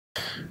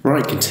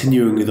Right,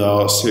 continuing with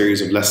our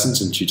series of lessons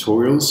and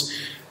tutorials.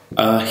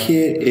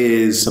 Here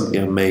is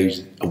something I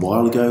made a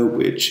while ago,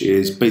 which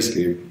is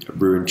basically a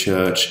ruined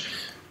church,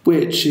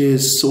 which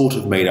is sort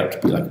of made out to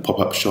be like a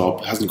pop-up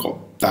shop, hasn't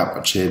got that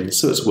much in,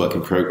 so it's a work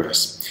in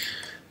progress.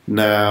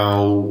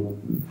 Now,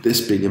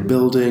 this being a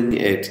building,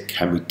 it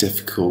can be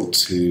difficult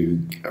to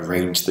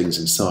arrange things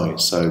inside.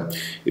 So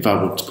if I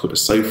want to put a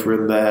sofa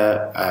in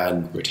there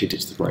and rotate it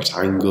to the right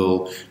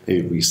angle,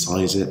 maybe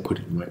resize it, put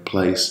it in the right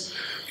place,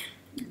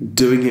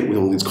 doing it with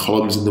all these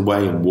columns in the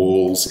way and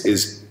walls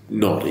is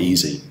not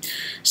easy.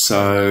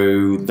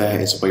 So there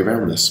is a way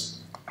around this,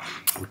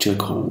 which are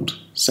called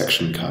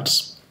section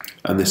cuts.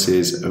 And this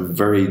is a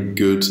very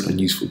good and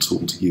useful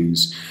tool to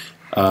use,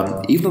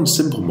 even on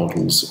simple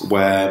models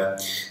where,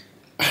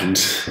 and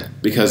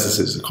because this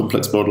is a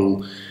complex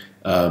model,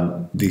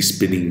 the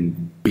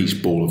spinning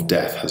beach ball of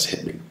death has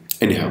hit me.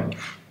 Anyhow,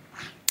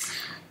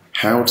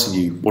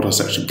 what are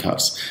section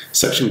cuts?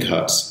 Section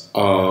cuts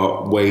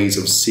are ways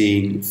of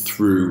seeing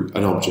through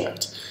an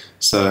object.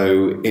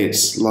 So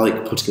it's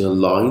like putting a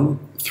line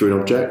through an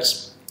object.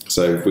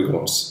 So if we've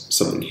got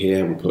something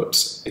here, we'll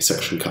put a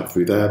section cut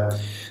through there.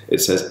 It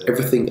says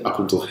everything up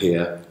until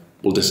here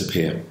will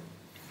disappear,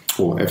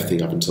 or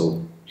everything up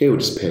until here will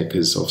disappear,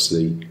 because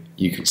obviously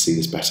you can see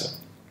this better.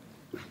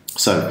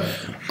 So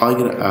I'm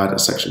going to add a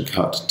section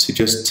cut to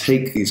just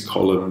take these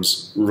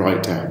columns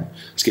right down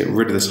to get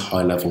rid of this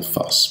high level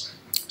fuss.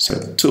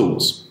 So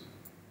tools,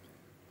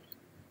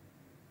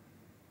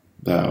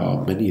 there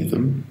are many of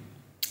them.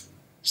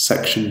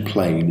 Section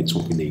plane is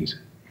what we need.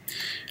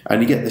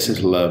 And you get this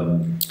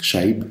little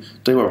shape.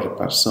 Don't worry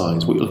about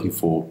size. What you're looking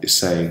for is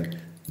saying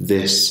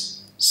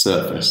this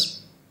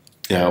surface.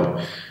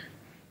 Now,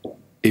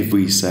 if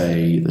we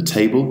say the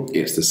table,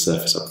 it's this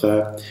surface up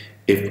there.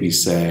 If we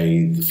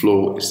say the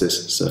floor, it's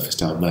this surface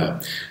down there.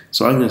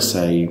 So I'm going to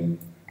say,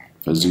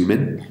 if I zoom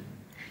in,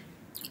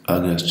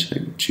 I'm going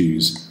to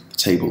choose the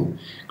table.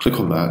 Click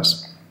on that,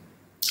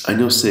 and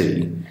you'll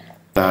see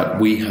that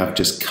we have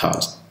just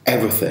cut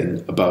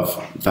everything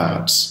above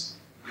that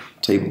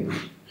table.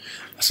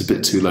 That's a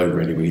bit too low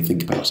really when you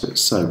think about it.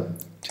 So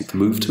take the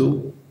move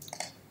tool,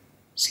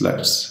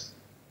 select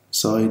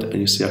side,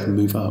 and you see I can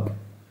move up.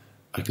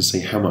 I can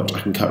see how much. I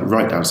can cut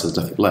right down so there's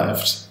nothing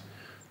left,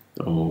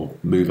 or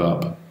move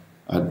up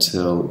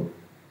until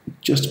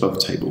just above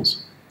the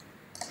tables.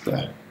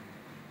 There.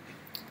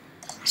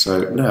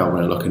 So now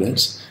when I look at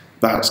it,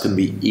 that's going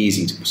to be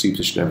easy to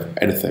superposition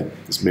anything.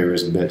 There's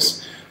mirrors and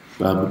bits.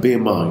 But bear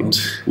in mind,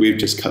 we've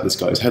just cut this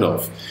guy's head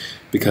off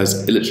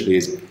because it literally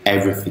is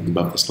everything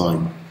above this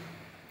line.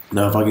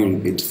 Now if I go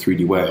into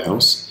 3D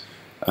Warehouse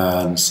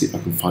and see if I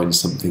can find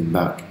something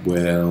that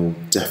will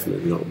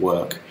definitely not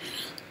work.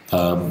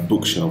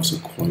 Bookshelves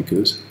are quite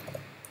good.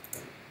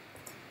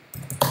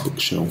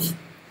 Bookshelf.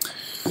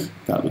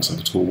 That looks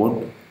like a tall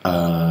one.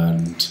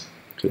 And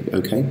click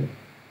OK.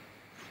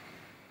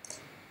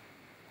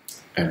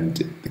 And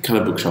the kind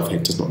of bookshelf here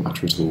does not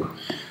matter at all.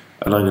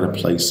 And I'm going to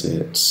place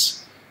it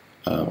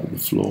on the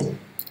floor.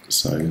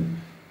 So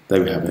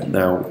there we have it.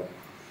 Now,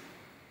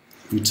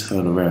 if we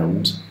turn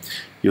around,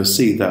 you'll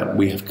see that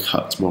we have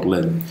cut model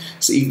in.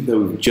 So even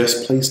though we've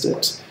just placed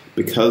it,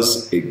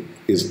 because it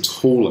is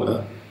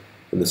taller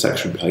than the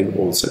section plane,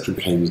 or the section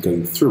plane is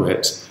going through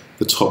it,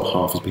 the top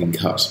half is being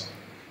cut.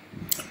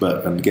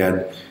 And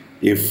again,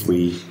 if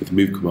we, with the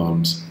move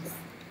command,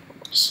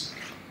 just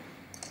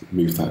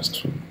move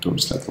that,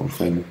 don't select the wrong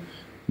thing,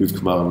 move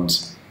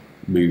command,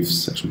 move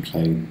section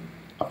plane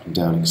up and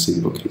down, you can see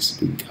the bookcase is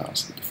being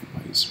cut in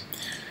different ways.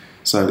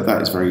 So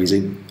that is very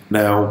easy.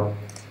 Now,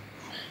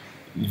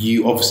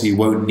 you obviously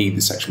won't need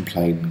the section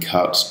plane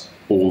cut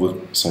all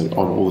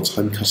the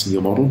time cutting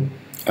your model.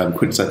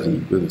 Coincidentally,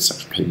 with the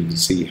section plane, you can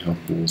see how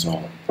the walls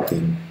are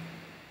thin.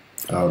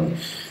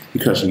 You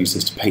can actually use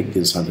this to paint the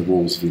inside of the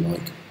walls if you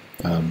like.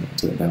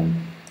 Do it now,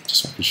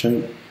 just so I can show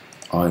you.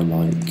 I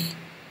like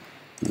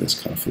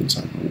this colour for the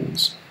inside of the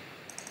walls.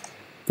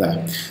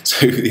 There.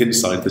 So the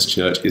inside of this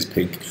church is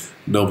pink.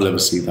 No one will ever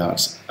see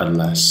that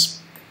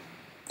unless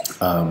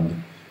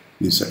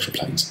use section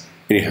planes.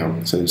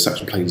 Anyhow, so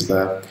section planes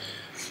there.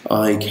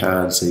 I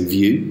can say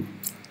view,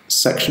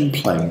 section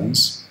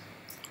planes,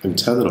 and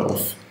turn it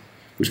off,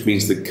 which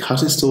means the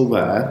cut is still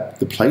there,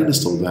 the plane is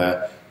still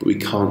there, but we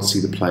can't see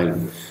the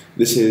plane.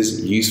 This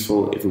is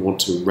useful if we want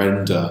to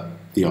render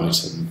the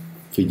item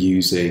for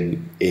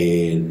using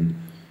in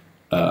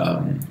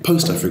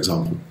poster, for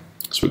example.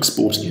 So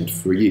exporting it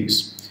for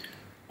use.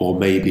 Or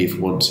maybe if we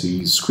want to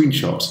use a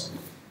screenshot,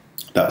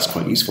 that's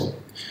quite useful.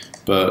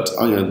 But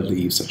I'm going to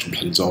leave section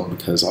planes on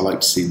because I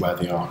like to see where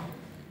they are.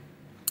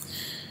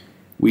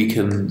 We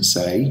can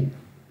say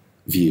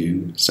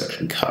view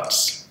section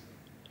cuts.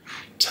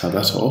 Turn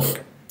that off,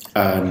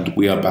 and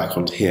we are back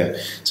onto here.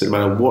 So no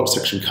matter what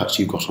section cuts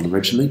you've got on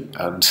originally,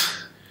 and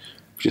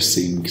we've just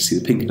seen, you can see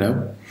the pink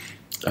now.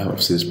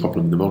 Obviously there's a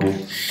problem in the model.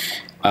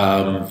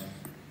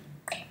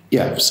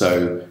 Yeah,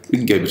 so we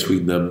can go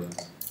between them,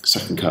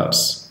 section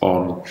cuts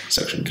on,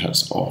 section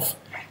cuts off.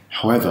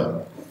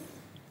 However,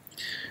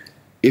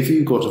 if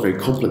you've got a very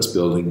complex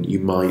building, you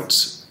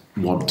might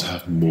want to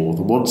have more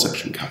than one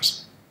section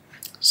cut.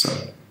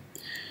 So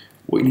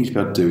what you need to be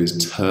able to do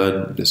is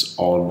turn this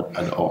on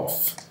and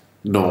off,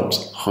 not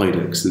hide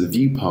it, because the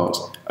view part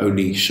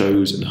only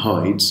shows and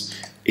hides,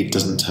 it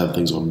doesn't turn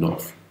things on and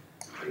off.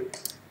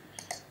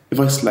 If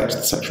I select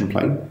the section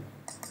plane,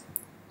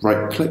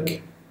 right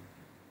click,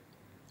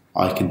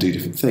 I can do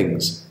different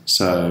things.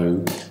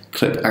 So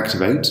click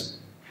activate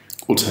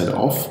or turn it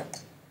off,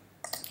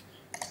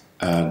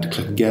 and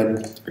click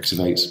again,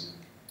 activate,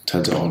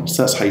 turns it on.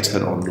 So that's how you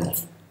turn it on and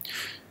off.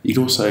 You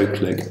can also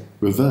click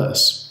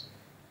reverse.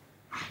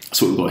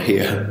 So what we've got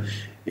here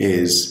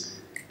is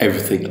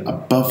everything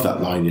above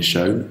that line is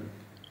shown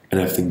and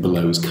everything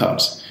below is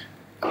cut.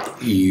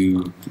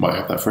 You might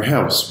have that for a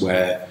house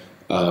where,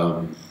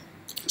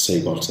 say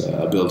you've got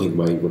a building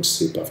where you want to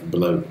see above and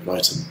below an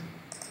item.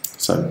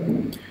 So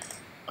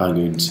I'm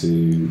going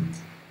to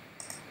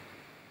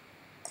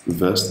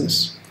reverse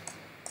this.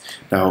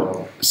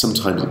 Now,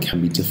 sometimes it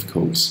can be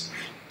difficult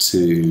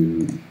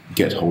to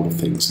get hold of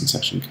things in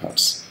section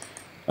cuts.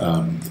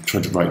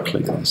 Trying to right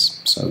click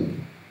this, so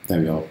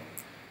there we are.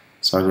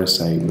 So I'm going to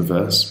say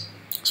reverse,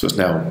 so it's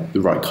now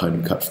the right kind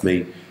of cut for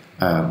me,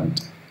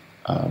 and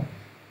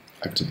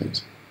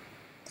activate.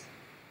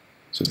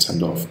 So it's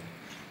turned off.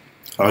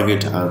 I'm going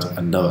to add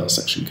another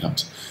section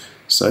cut.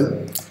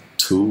 So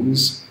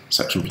tools,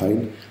 section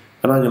plane,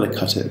 and I'm going to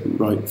cut it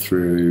right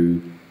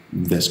through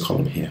this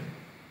column here.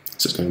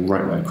 So it's going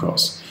right way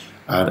across.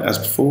 And as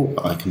before,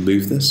 I can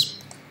move this.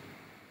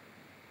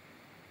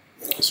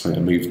 Sorry, I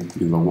moved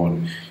the wrong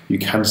one. You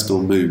can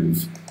still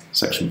move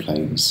section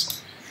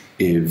planes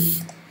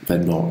if they're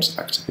not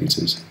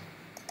activated.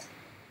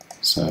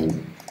 So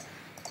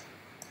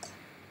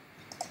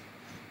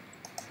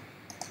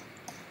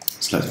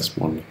let's let this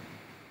one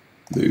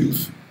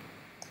move.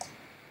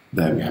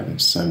 There we have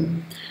it. So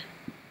I'm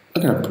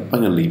going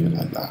to leave it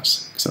like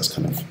that because that's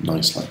kind of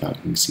nice like that.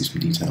 You can see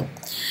some detail.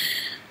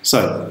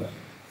 So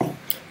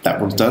that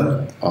one's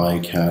done. I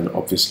can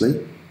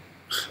obviously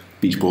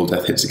beach ball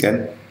death hits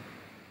again.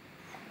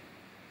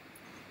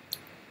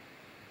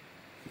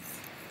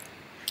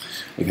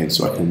 Okay,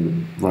 so I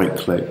can right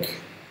click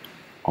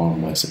on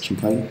my section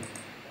plane.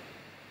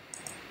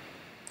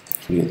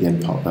 Try to get the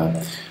end part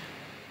there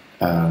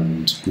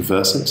and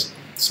reverse it.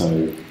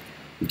 So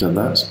we've done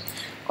that.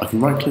 I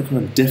can right click on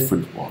a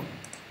different one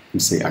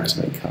and say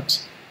activate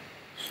cut.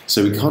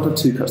 So we can't have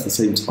two cuts at the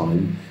same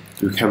time,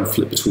 but we can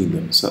flip between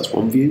them. So that's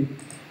one view.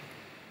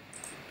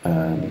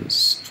 And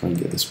let's try and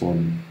get this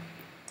one.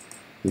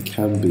 It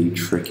can be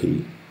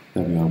tricky.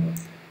 There we are.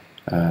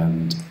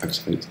 And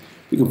activate.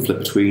 We can flip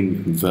between, we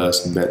can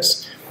reverse in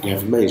bits. We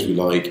have as many as we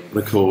like. And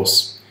of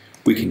course,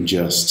 we can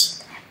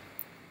just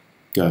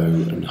go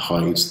and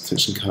hide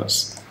section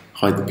cuts,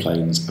 hide the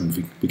planes,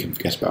 and we can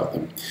forget about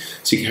them.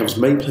 So you can have as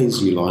many planes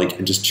as you like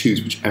and just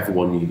choose whichever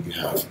one you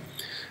have.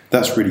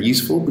 That's really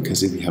useful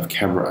because if you have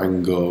camera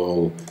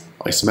angle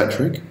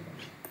isometric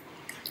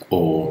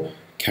or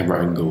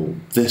camera angle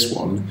this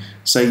one,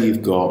 say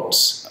you've got,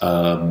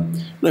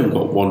 we've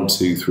got 1,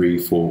 2, 3,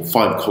 4,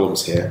 5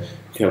 columns here.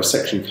 You can have a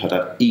section cut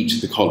at each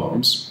of the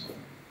columns,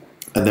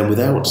 and then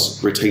without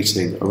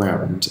rotating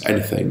around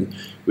anything,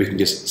 we can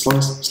just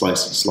slice,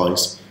 slice,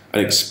 slice,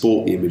 and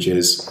export the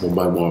images one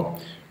by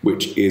one,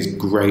 which is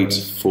great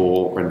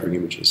for rendering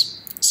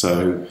images.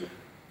 So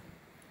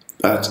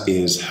that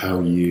is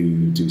how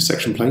you do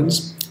section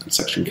planes and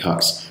section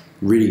cuts.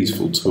 Really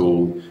useful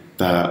tool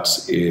that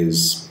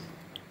is,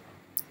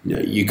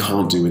 you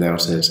can't do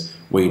without it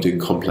when you're doing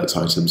complex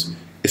items,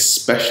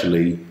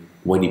 especially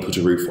when you put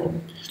a roof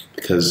on.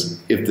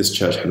 Because if this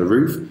church had a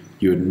roof,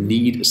 you would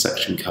need a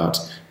section cut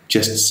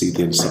just to see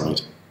the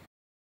inside.